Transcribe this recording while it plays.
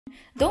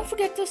Don't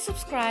forget to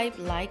subscribe,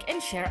 like and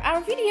share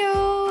our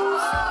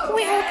videos.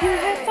 We hope you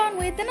have fun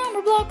with the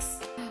number blocks.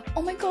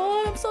 Oh my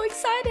god, I'm so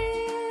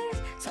excited.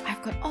 So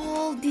I've got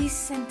all these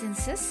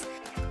sentences.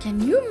 Can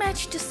you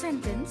match the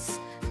sentence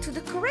to the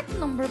correct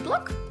number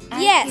block?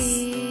 Yes.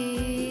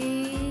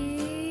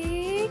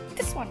 Pick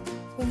this one.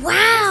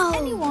 Wow.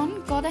 Has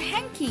anyone got a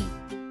hanky?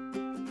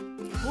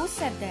 Who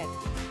said that?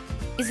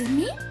 Is it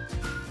me?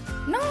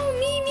 No,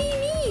 me.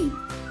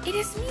 It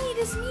is me.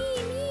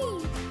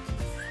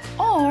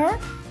 Or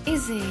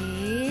is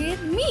it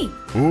me?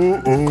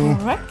 The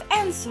correct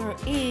answer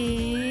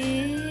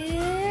is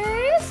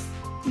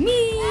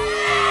me.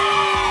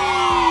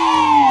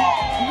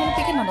 I'm gonna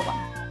pick another one.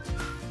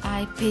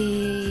 I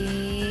pick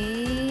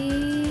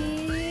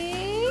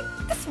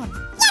this one.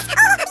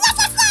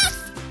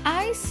 Yes.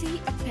 I see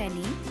a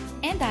penny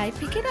and I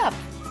pick it up.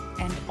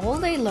 And all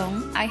day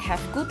long I have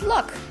good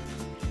luck.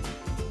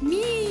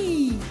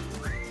 Me.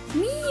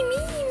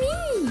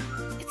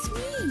 It's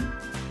me.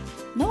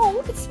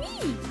 No, it's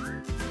me.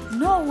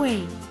 No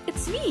way,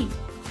 it's me.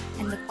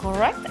 And the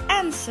correct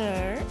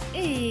answer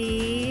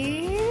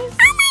is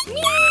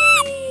me.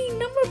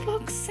 Number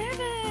block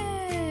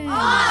 7.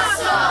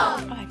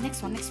 Awesome. Alright,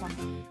 next one.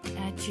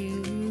 I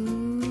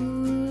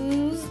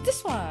choose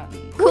this one.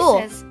 Cool.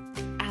 Who says,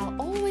 I'll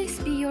always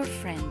be your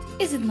friend?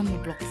 Is it number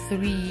block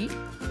 3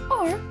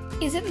 or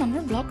is it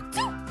number block 2?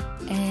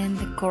 And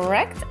the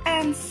correct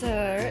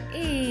answer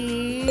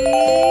is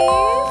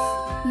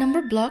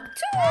number block 2.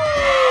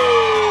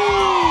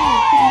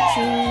 We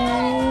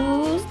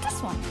choose this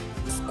one.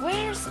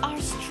 Squares are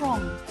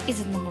strong.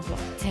 Is it number block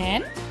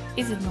 10?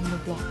 Is it number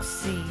block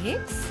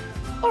 6?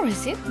 Or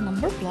is it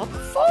number block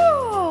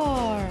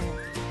 4?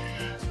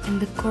 And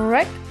the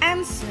correct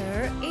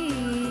answer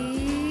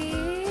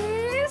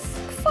is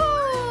 4.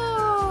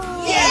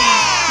 Yeah!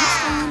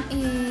 Next one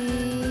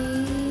is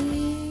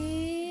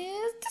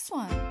this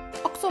one.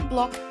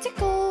 Octoblock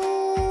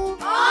tickle.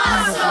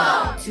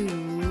 Awesome!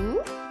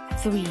 2,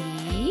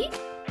 3,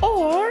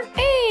 or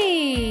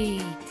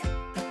 8.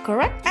 The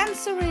correct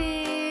answer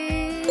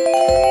is 8.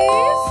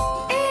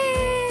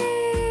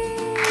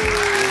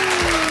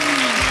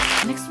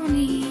 Next one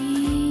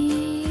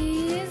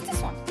is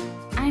this one.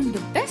 I'm the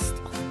best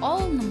of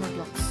all number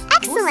blocks.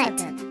 Excellent. Who said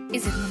that?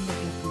 Is it number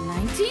block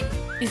 19?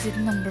 Is it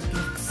number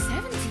block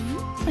 17?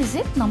 Or is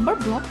it number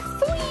block 3?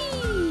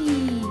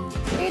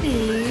 It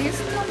is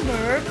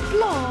number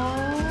block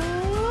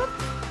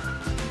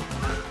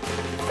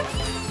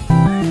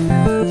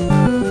 3.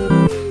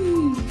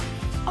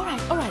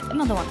 Alright,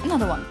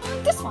 another one.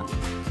 This one.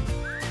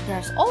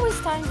 There's always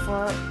time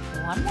for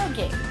one more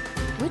game.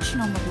 Which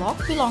number block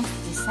belongs to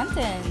this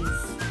sentence?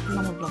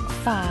 Number block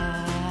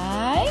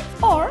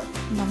 5 or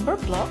number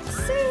block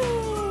 6?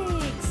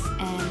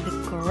 And the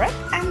correct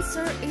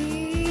answer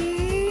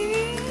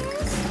is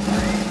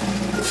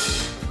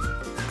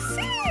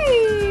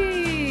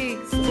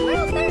 6.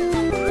 Well done,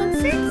 number block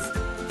 6.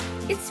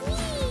 It's me.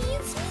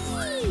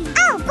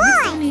 Oh This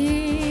boy. one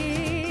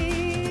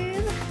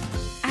is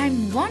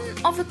I'm one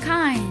of a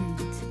kind.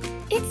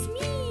 It's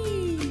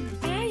me.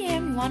 I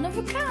am one of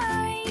a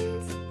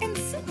kind and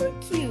super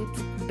cute.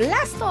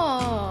 Blast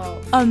off.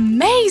 Is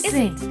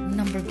Amazing. it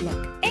number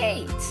block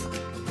 8?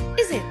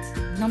 Is it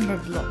number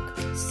block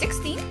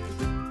 16?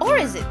 Or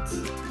is it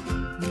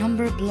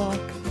number block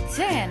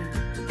 10?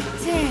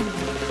 10,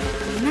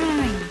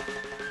 9,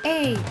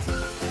 8,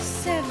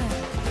 7,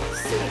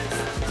 6,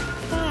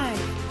 5,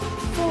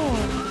 4,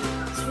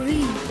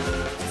 3,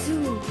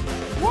 2,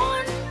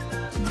 1.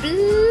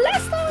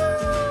 Blast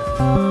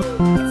off.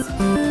 It's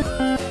me.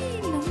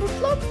 Number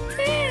block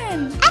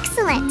 10.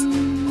 Excellent.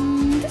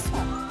 This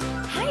one.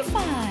 High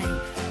five.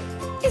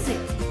 Is it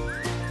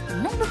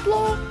number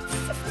block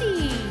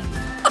 15?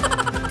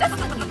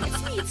 Definitely,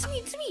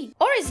 it's me.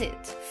 Or is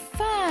it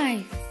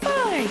 5,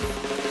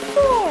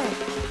 4,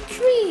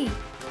 3,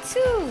 2,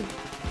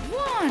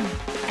 1?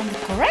 And the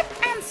correct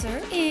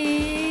answer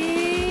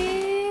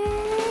is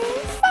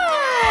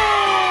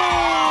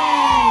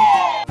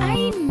 5.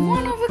 I'm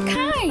one of a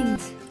kind.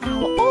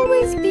 I'll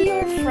always be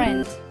your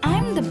friend.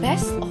 I'm the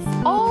best of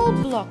all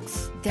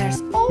blocks.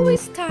 There's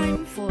always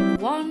time for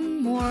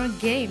one more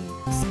game.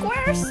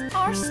 Squares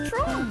are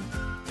strong.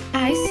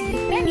 I see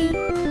a penny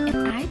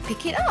and I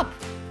pick it up.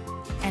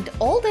 And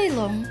all day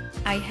long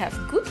I have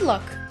good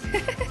luck.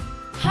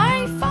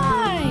 High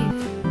five!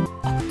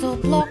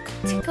 Octoblock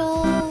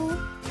tickle.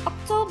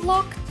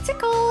 Octoblock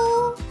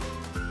tickle.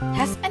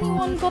 Has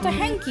anyone got a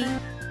hanky?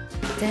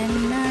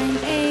 10, 9,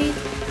 8,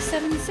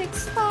 7,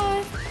 6,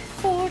 5,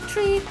 4,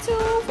 3, 2,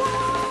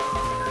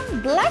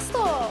 1. Blast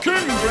off!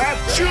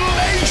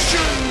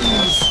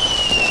 Congratulations!